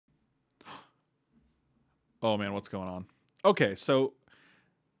Oh man, what's going on? Okay, so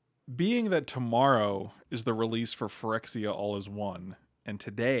being that tomorrow is the release for Phyrexia All Is One, and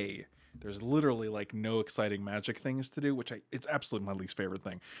today there's literally like no exciting magic things to do, which it's absolutely my least favorite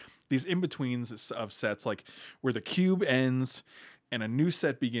thing. These in betweens of sets, like where the cube ends and a new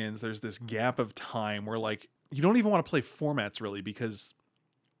set begins, there's this gap of time where like you don't even want to play formats really because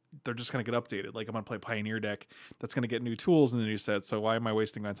they're just going to get updated. Like I'm going to play Pioneer deck that's going to get new tools in the new set. So why am I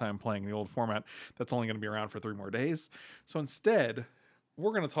wasting my time playing the old format that's only going to be around for 3 more days? So instead,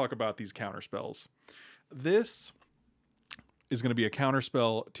 we're going to talk about these counter spells. This is going to be a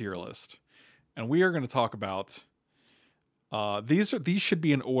counterspell tier list, and we are going to talk about these should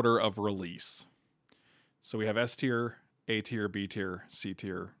be in order of release. So we have S tier, A tier, B tier, C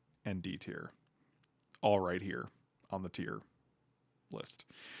tier, and D tier, all right here on the tier list.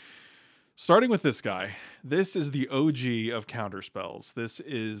 Starting with this guy, this is the OG of counterspells. This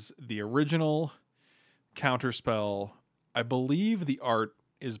is the original counterspell. I believe the art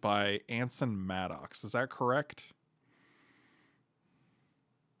is by Anson Maddox. Is that correct?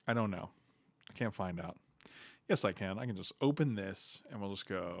 I don't know. I can't find out. Yes, I can. I can just open this and we'll just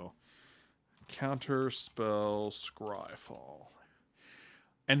go Counterspell Scryfall.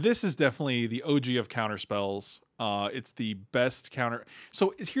 And this is definitely the OG of counterspells. It's the best counter.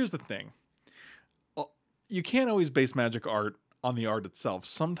 So here's the thing. You can't always base magic art on the art itself.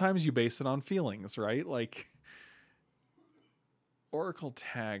 Sometimes you base it on feelings, right? Like Oracle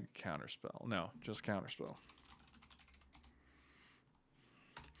Tag Counterspell. No, just Counterspell.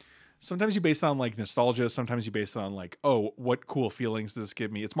 Sometimes you base it on like nostalgia. Sometimes you base it on like, oh, what cool feelings does this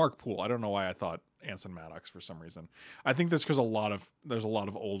give me? It's Mark Poole. I don't know why I thought Anson Maddox for some reason. I think that's because there's a lot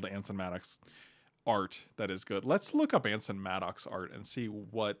of old Anson Maddox art that is good. Let's look up Anson Maddox art and see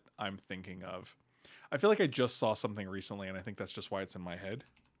what I'm thinking of. I feel like I just saw something recently, and I think that's just why it's in my head.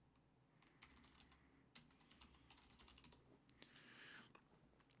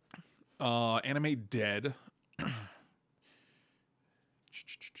 Animate Dead.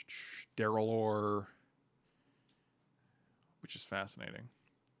 Lepore, which is fascinating.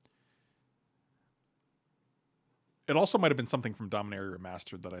 It also might have been something from Dominaria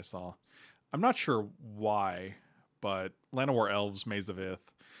Remastered that I saw. I'm not sure why, but Llanowar Elves, Maze of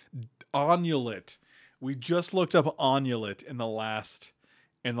Ith, Onulet. We just looked up Onulet in the last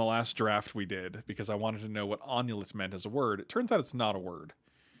draft we did because I wanted to know what Onulet meant as a word. It turns out it's not a word.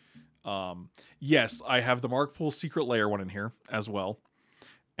 Yes, I have the Mark Poole Secret Lair one in here as well.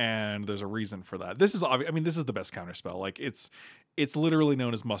 And there's a reason for that. This is obvious. I mean, this is the best counterspell. Like it's literally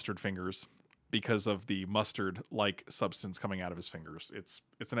known as mustard fingers because of the mustard-like substance coming out of his fingers. It's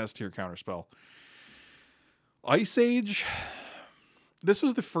an S tier counterspell. Ice Age. This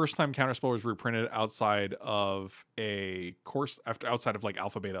was the first time counterspell was reprinted outside of a course outside of like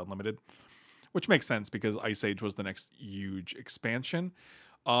Alpha Beta Unlimited, which makes sense because Ice Age was the next huge expansion.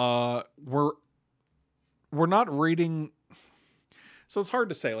 We're not rating. So it's hard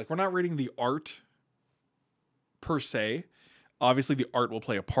to say. Like, we're not rating the art per se. Obviously, the art will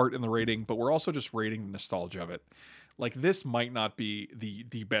play a part in the rating, but we're also just rating the nostalgia of it. Like, this might not be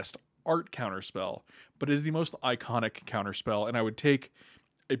the best art counterspell, but is the most iconic counterspell, and I would take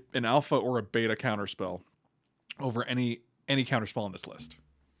an alpha or a beta counterspell over any counterspell on this list,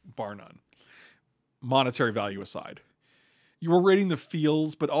 bar none. Monetary value aside. You were rating the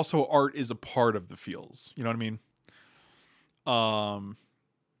feels, but also art is a part of the feels. You know what I mean?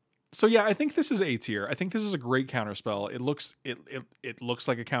 So yeah, I think this is A tier. I think this is a great counterspell. It looks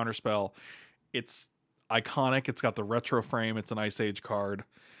like a counterspell. It's iconic. It's got the retro frame. It's an Ice Age card.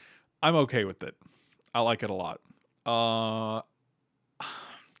 I'm okay with it. I like it a lot.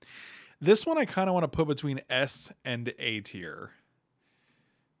 This one I kind of want to put between S and A tier.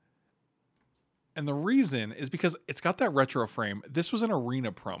 And the reason is because it's got that retro frame. This was an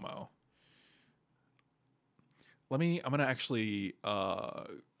arena promo. I'm going to actually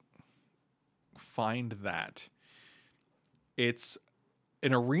find that. It's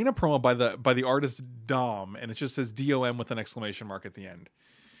an arena promo by the artist Dom, and it just says DOM with an exclamation mark at the end.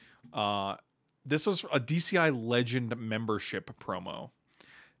 This was a DCI Legend membership promo,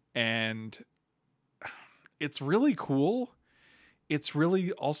 and it's really cool. It's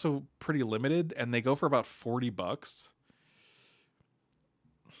really also pretty limited, and they go for about $40.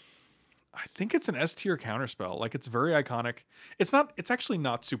 I think it's an S tier counterspell. Like, it's very iconic. It's actually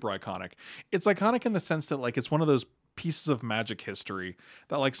not super iconic. It's iconic in the sense that like it's one of those pieces of Magic history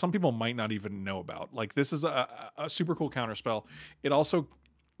that like some people might not even know about. Like, this is a super cool counterspell. It also,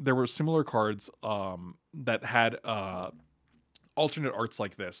 there were similar cards that had alternate arts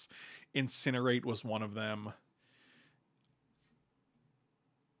like this. Incinerate was one of them.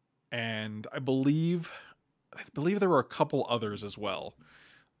 And I believe I believe there were a couple others as well.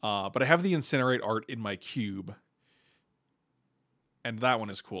 But I have the Incinerate art in my cube. And that one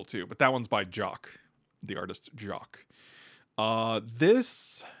is cool too. But that one's by Jock, the artist Jock.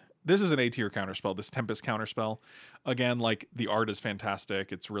 This is an A tier counterspell. This Tempest counterspell. Again, like the art is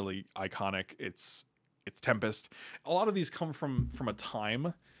fantastic. It's really iconic. It's Tempest. A lot of these come from a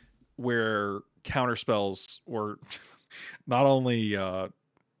time where counterspells were not only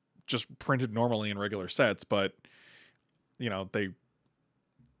just printed normally in regular sets, but they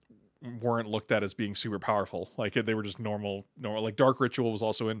weren't looked at as being super powerful. Like they were just normal. Like Dark Ritual was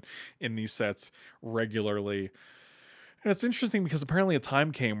also in these sets regularly. And it's interesting because apparently a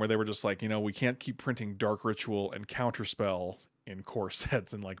time came where they were just like, we can't keep printing Dark Ritual and Counterspell in core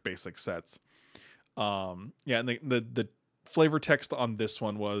sets and like basic sets. And the flavor text on this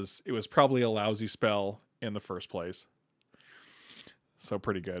one was, it was probably a lousy spell in the first place. So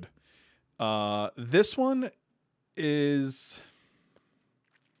pretty good. This one is,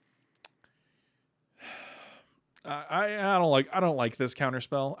 I don't like this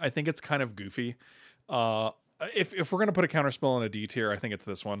counterspell. I think it's kind of goofy. If we're gonna put a counterspell in a D tier, I think it's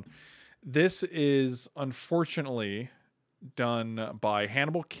this one. This is unfortunately done by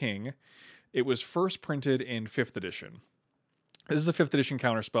Hannibal King. It was first printed in 5th edition. This is a 5th edition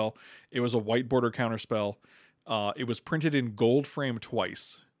counterspell. It was a white border counterspell. It was printed in gold frame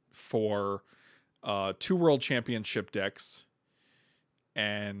twice for 2 World Championship decks,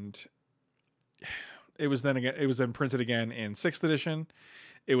 and it was then printed again in 6th edition.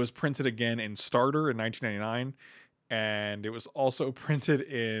 It was printed again in Starter in 1999, and it was also printed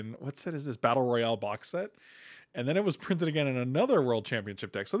in, what set is this? Battle Royale box set. And then it was printed again in another World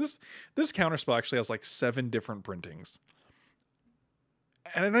Championship deck. So this counterspell actually has like 7 different printings.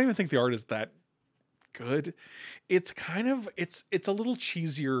 And I don't even think the art is that good. It's kind of, it's a little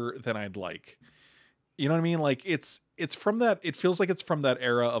cheesier than I'd like. You know what I mean? Like it's from that, it feels like it's from that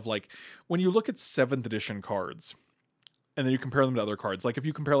era of like, when you look at 7th edition cards and then you compare them to other cards, like if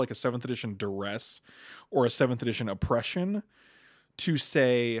you compare like a 7th edition Duress or a 7th edition Oppression to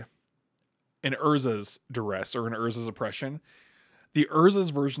say an Urza's Duress or an Urza's Oppression, the Urza's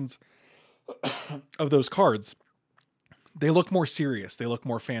versions of those cards, they look more serious. They look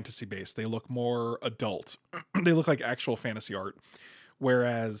more fantasy based. They look more adult. They look like actual fantasy art.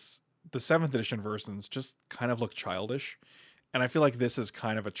 Whereas the 7th edition versions just kind of look childish. And I feel like this is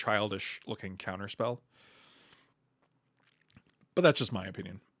kind of a childish looking counterspell. But that's just my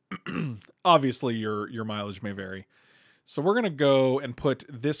opinion. Obviously your mileage may vary. So we're going to go and put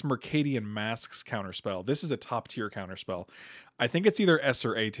this Mercadian Masks counterspell. This is a top tier counterspell. I think it's either S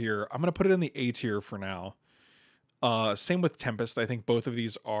or A tier. I'm going to put it in the A tier for now. Same with Tempest. I think both of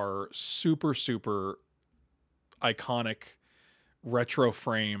these are super, super iconic, retro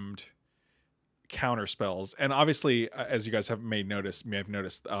framed counterspells. And obviously, as you guys may have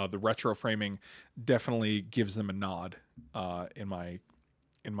noticed, the retro framing definitely gives them a nod in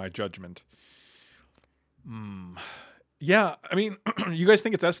my judgment. Yeah, I mean, you guys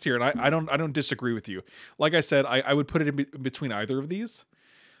think it's S tier, and I don't disagree with you. Like I said, I would put it in between either of these.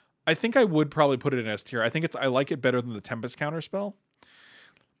 I think I would probably put it in S tier. I like it better than the Tempest counterspell,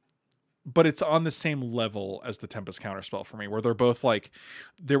 but it's on the same level as the Tempest counterspell for me, where they're both like,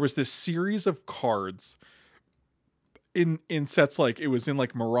 there was this series of cards in sets, like it was in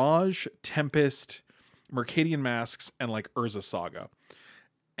like Mirage, Tempest, Mercadian Masks, and like Urza Saga.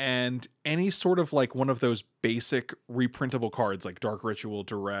 And any sort of like one of those basic reprintable cards like Dark Ritual,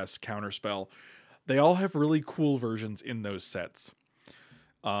 Duress, Counterspell, they all have really cool versions in those sets.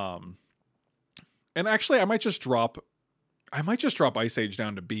 And actually I might just drop Ice Age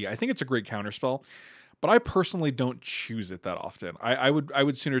down to B. I think it's a great counterspell, but I personally don't choose it that often. I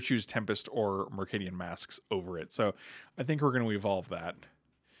would sooner choose Tempest or Mercadian Masks over it. So I think we're going to evolve that.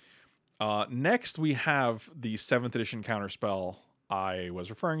 Next we have the 7th edition counterspell I was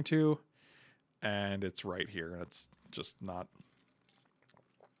referring to, and it's right here. It's just not,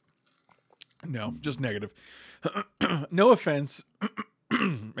 no, just negative. No offense.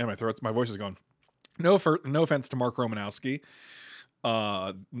 Man, my voice is going. No offense to Mark Romanowski,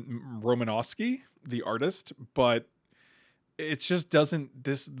 the artist, but it just doesn't,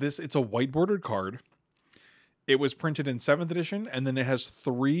 it's a white bordered card. It was printed in 7th edition, and then it has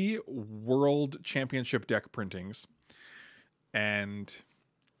 3 World Championship deck printings. And,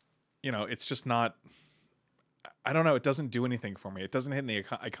 it's just not, I don't know. It doesn't do anything for me. It doesn't hit any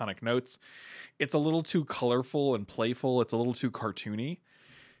iconic notes. It's a little too colorful and playful. It's a little too cartoony.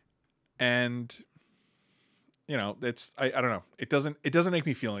 And, I don't know. It doesn't make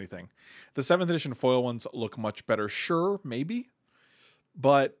me feel anything. The 7th edition foil ones look much better. Sure, maybe.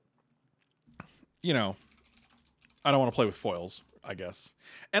 But, I don't want to play with foils, I guess.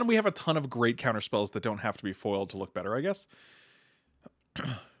 And we have a ton of great counter spells that don't have to be foiled to look better, I guess.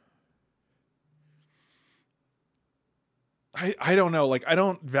 I don't know. Like, I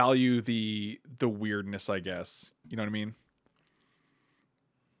don't value the weirdness, I guess. You know what I mean?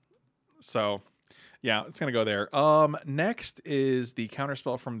 So, yeah, it's going to go there. Next is the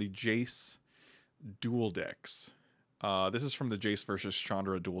counterspell from the Jace dual decks. This is from the Jace versus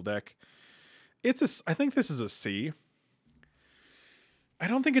Chandra dual deck. I think this is a C. I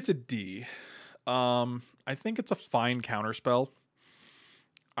don't think it's a D. I think it's a fine counterspell.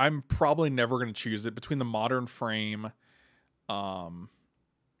 I'm probably never going to choose it. Between the modern frame,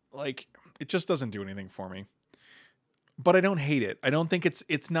 like, it just doesn't do anything for me. But I don't hate it. I don't think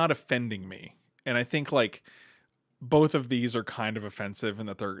it's not offending me. And I think, like, both of these are kind of offensive in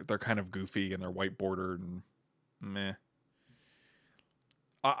that they're kind of goofy and they're white bordered and meh.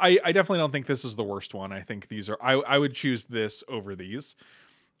 I definitely don't think this is the worst one. I think these are I would choose this over these.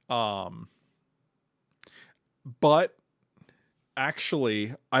 But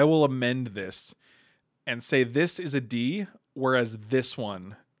actually, I will amend this and say this is a D, whereas this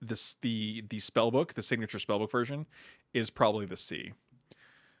one, the spellbook, the signature spellbook version, is probably the C.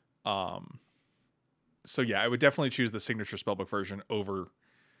 So yeah, I would definitely choose the signature spellbook version over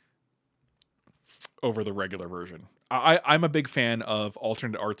the regular version. I'm a big fan of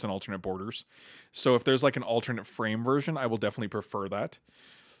alternate arts and alternate borders. So if there's like an alternate frame version, I will definitely prefer that.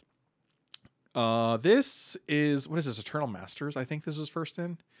 This is, what is this? Eternal Masters. I think this was first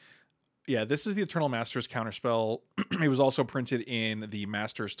in. Yeah, this is the Eternal Masters counterspell. It was also printed in the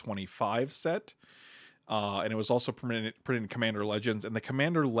Masters 25 set. And it was also printed in Commander Legends. And the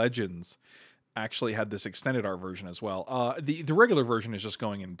Commander Legends actually had this extended art version as well. The regular version is just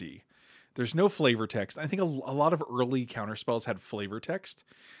going in D. There's no flavor text. I think a lot of early counterspells had flavor text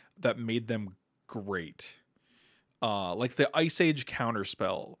that made them great. Like the Ice Age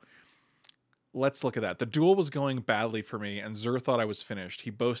counterspell. Let's look at that. The duel was going badly for me, and Zur thought I was finished. He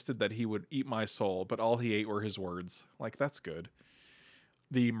boasted that he would eat my soul, but all he ate were his words. Like, that's good.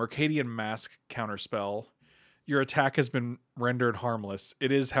 The Mercadian Mask counterspell. Your attack has been rendered harmless.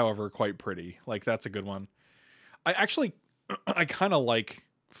 It is, however, quite pretty. Like, that's a good one. I kind of like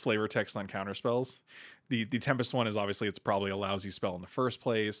flavor text on counterspells. The Tempest one is obviously, it's probably a lousy spell in the first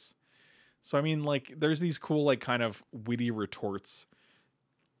place. So, I mean, like, there's these cool, like, kind of witty retorts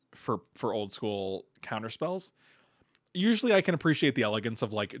for old school counterspells. Usually I can appreciate the elegance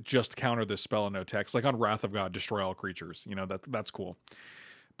of, like, just counter this spell and no text. Like on Wrath of God, destroy all creatures. You know, that's cool.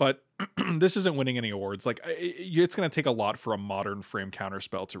 But this isn't winning any awards. Like, it's going to take a lot for a modern frame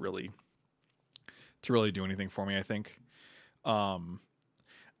counterspell to really do anything for me, I think.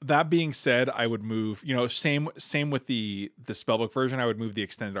 That being said, I would move, you know, same with the spellbook version. I would move the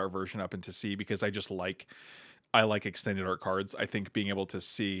extended art version up into C because I like extended art cards. I think being able to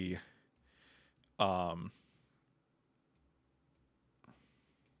see, you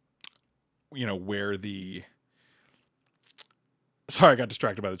know, where the, sorry, I got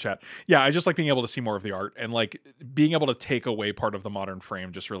distracted by the chat. Yeah, I just like being able to see more of the art, and like being able to take away part of the modern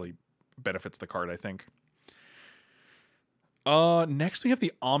frame just really benefits the card, I think. Next we have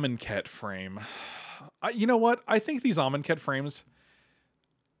the Amonkhet frame. You know what? I think these Amonkhet frames,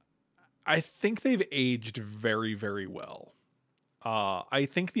 I think they've aged very, very well. I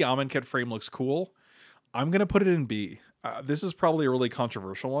think the Amonkhet frame looks cool. I'm going to put it in B. This is probably a really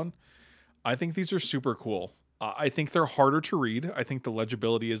controversial one. I think these are super cool. I think they're harder to read. I think the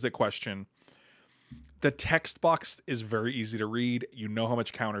legibility is a question. The text box is very easy to read. You know how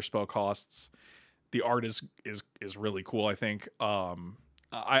much counterspell costs. The art is really cool, I think.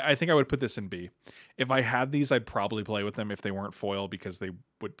 I think I would put this in B. If I had these, I'd probably play with them if they weren't foil, because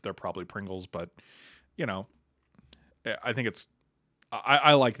they're probably Pringles, but you know, I think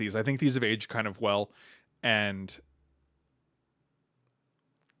I like these. I think these have aged kind of well, and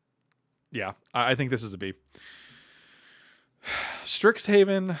yeah, I think this is a B.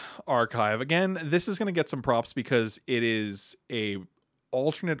 Strixhaven Archive. Again, this is going to get some props because it is a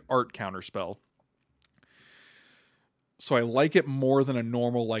alternate art counterspell. So I like it more than a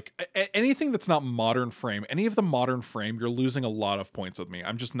normal, like anything that's not modern frame. Any of the modern frame, you're losing a lot of points with me.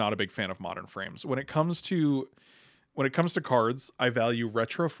 I'm just not a big fan of modern frames. When it comes to cards, I value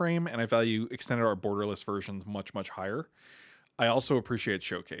retro frame and I value extended art borderless versions much, much higher. I also appreciate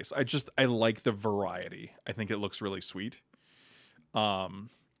showcase. I like the variety. I think it looks really sweet.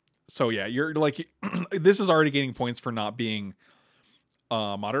 So yeah, you're like, this is already gaining points for not being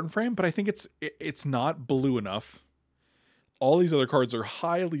modern frame, but I think it's not blue enough. All these other cards are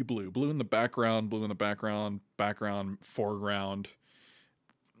highly blue. Blue in the background, background, foreground.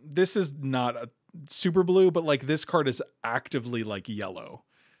 This is not super blue, but like this card is actively like yellow,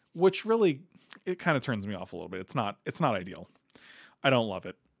 which really, it kind of turns me off a little bit. It's not ideal. I don't love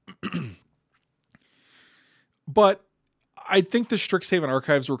it. But I think the Strixhaven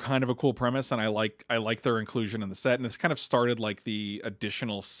archives were kind of a cool premise, and I like their inclusion in the set, and it's kind of started like the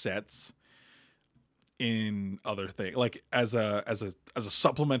additional sets in other things, like as a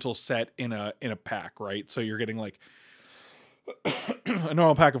supplemental set in a pack, right? So you're getting like a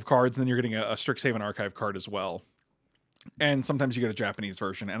normal pack of cards, and then you're getting a Strixhaven archive card as well. And sometimes you get a Japanese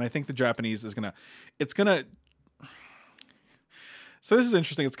version, and I think the Japanese is gonna, it's gonna. So this is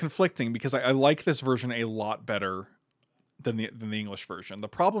interesting. It's conflicting because I like this version a lot better than the English version. The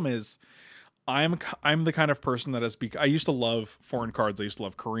problem is, I'm the kind of person that I used to love foreign cards. I used to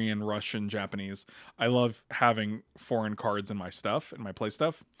love Korean, Russian, Japanese. I love having foreign cards in my stuff, in my play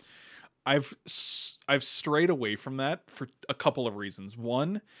stuff. I've strayed away from that for a couple of reasons.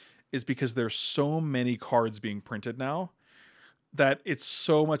 One is because there's so many cards being printed now that it's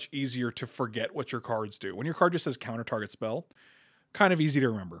so much easier to forget what your cards do. When your card just says counter target spell, kind of easy to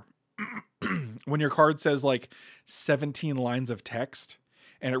remember. When your card says like 17 lines of text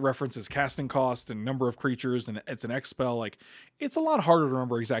and it references casting cost and number of creatures and it's an X spell, like it's a lot harder to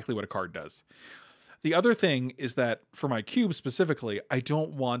remember exactly what a card does. The other thing is that for my cube specifically, I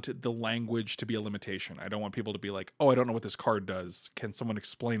don't want the language to be a limitation. I don't want people to be like, oh, I don't know what this card does. Can someone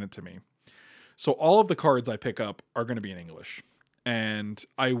explain it to me? So all of the cards I pick up are going to be in English. And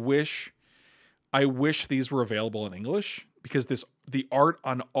I wish these were available in English, because the art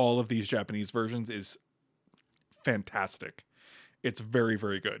on all of these Japanese versions is fantastic. It's very,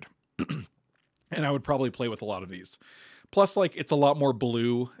 very good. And I would probably play with a lot of these. Plus, like, it's a lot more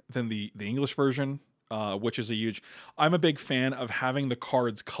blue than the English version, which is a huge... I'm a big fan of having the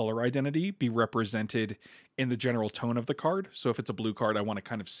card's color identity be represented in the general tone of the card. So if it's a blue card, I want to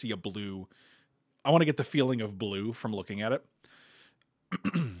kind of see a blue... I want to get the feeling of blue from looking at it.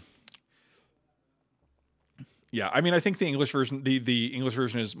 Yeah, I mean, I think the English version, the English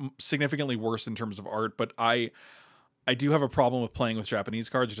version is significantly worse in terms of art, but I do have a problem with playing with Japanese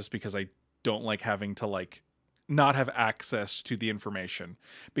cards just because I don't like having to like not have access to the information,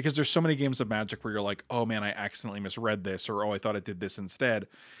 because there's so many games of Magic where you're like, oh man, I accidentally misread this, or oh, I thought it did this instead.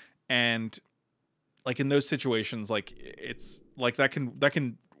 And like in those situations, like it's like that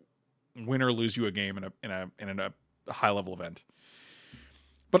can win or lose you a game in a high level event.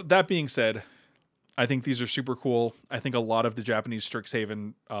 But that being said, I think these are super cool. I think a lot of the Japanese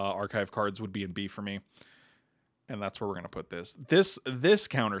Strixhaven archive cards would be in B for me. And that's where we're going to put this. This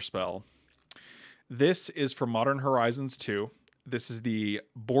Counterspell. This is from Modern Horizons 2. This is the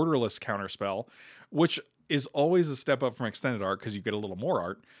borderless Counterspell, which is always a step up from extended art because you get a little more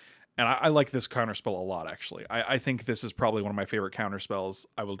art. And I like this Counterspell a lot, actually. I think this is probably one of my favorite Counterspells.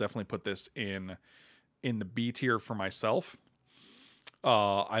 I will definitely put this in the B tier for myself.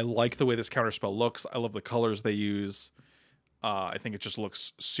 I like the way this Counterspell looks. I love the colors they use. I think it just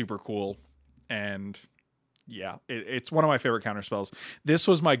looks super cool. And yeah, it's one of my favorite Counterspells. This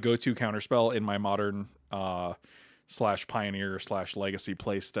was my go-to Counterspell in my modern / Pioneer / Legacy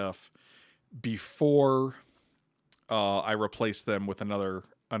play stuff before I replaced them with another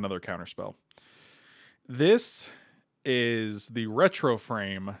Counterspell. This is the Retro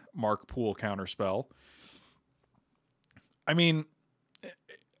Frame Mark Poole Counterspell. I mean,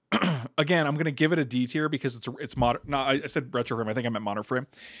 again, I'm going to give it a D tier because it's modern. No, I said Retro Frame. I think I meant Modern Frame.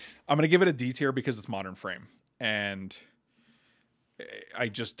 I'm going to give it a D tier because it's Modern Frame. And I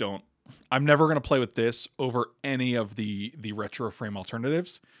just don't... I'm never going to play with this over any of the Retro Frame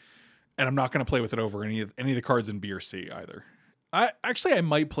alternatives. And I'm not going to play with it over any of the cards in B or C either. I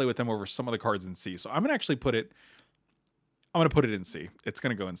might play with them over some of the cards in C. So I'm going to actually put it... I'm going to put it in C. It's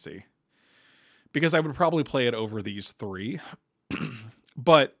going to go in C. Because I would probably play it over these three.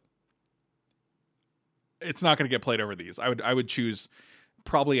 But it's not going to get played over these. I would choose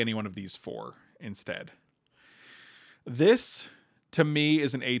probably any one of these four instead. This, to me,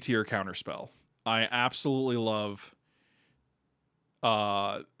 is an A tier Counterspell. I absolutely love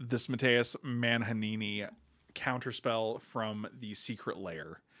this Mateus Manhanini Counterspell from the Secret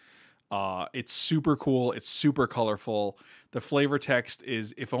Lair. It's super cool. It's super colorful. The flavor text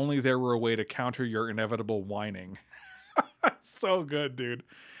is, if only there were a way to counter your inevitable whining. So good, dude.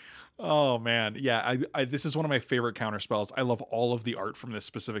 Oh man. Yeah. This is one of my favorite Counterspells. I love all of the art from this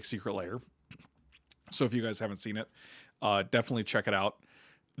specific Secret Lair. So if you guys haven't seen it, definitely check it out.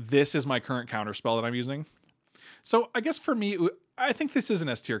 This is my current Counterspell that I'm using. So I guess for me, I think this is an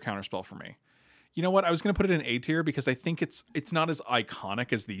S tier Counterspell for me. You know what? I was going to put it in A tier because I think it's not as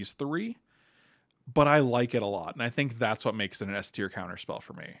iconic as these three, but I like it a lot. And I think that's what makes it an S tier Counterspell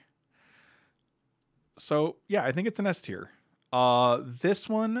for me. So yeah, I think it's an S tier. This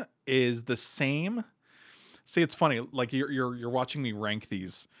one is the same. See, it's funny. Like you're watching me rank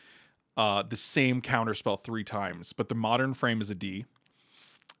these. The same counterspell 3 times, but the modern frame is a D,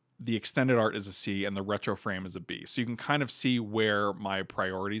 the extended art is a C, and the retro frame is a B. So you can kind of see where my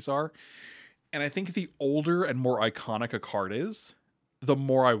priorities are. And I think the older and more iconic a card is, the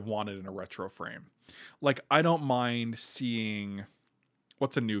more I want it in a retro frame. Like, I don't mind seeing,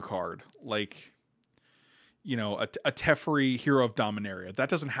 what's a new card? Like, you know, a Teferi Hero of Dominaria. That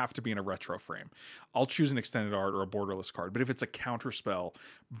doesn't have to be in a retro frame. I'll choose an extended art or a borderless card. But if it's a Counterspell,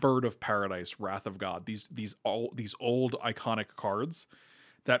 Bird of Paradise, Wrath of God, these old iconic cards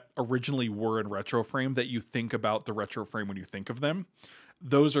that originally were in retro frame, that you think about the retro frame when you think of them,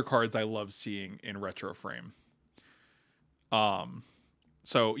 those are cards I love seeing in retro frame.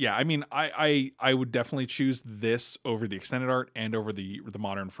 So yeah, I mean, I would definitely choose this over the extended art and over the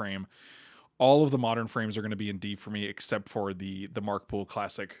modern frame. All of the modern frames are going to be in D for me, except for the Mark Poole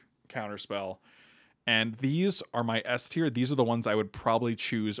Classic Counterspell. And these are my S tier. These are the ones I would probably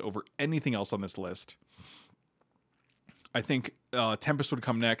choose over anything else on this list. I think Tempest would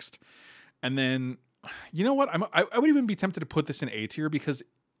come next. And then, you know what? I would even be tempted to put this in A tier, because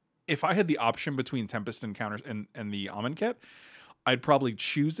if I had the option between Tempest and and the Amonkhet, I'd probably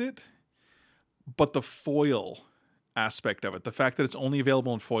choose it. But the foil aspect of it, the fact that it's only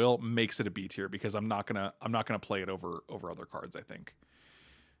available in foil, makes it a B tier, because I'm not gonna play it over other cards, I think.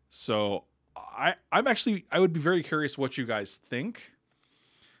 So I would be very curious what you guys think.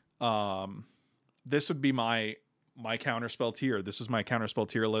 This would be my Counterspell tier. This is my Counterspell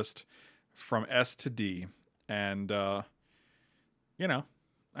tier list from S to D. And you know,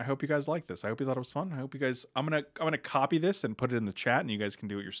 I hope you guys like this. I hope you thought it was fun. I hope you guys, I'm gonna copy this and put it in the chat, and you guys can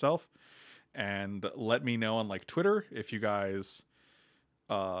do it yourself. And let me know on like Twitter if you guys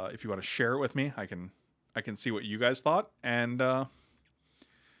if you want to share it with me. I can see what you guys thought. And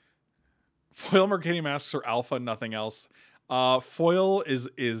foil Mercadian Masks are alpha, nothing else. Foil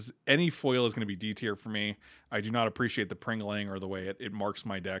is any foil is going to be D tier for me. I do not appreciate the pringling or the way it marks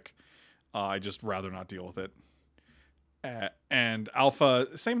my deck. I just rather not deal with it. And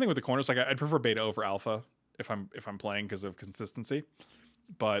alpha, same thing with the corners. Like, I'd prefer beta over alpha if I'm playing, because of consistency.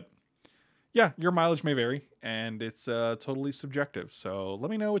 But yeah, your mileage may vary, and it's totally subjective. So let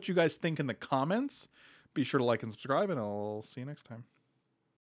me know what you guys think in the comments. Be sure to like and subscribe, and I'll see you next time.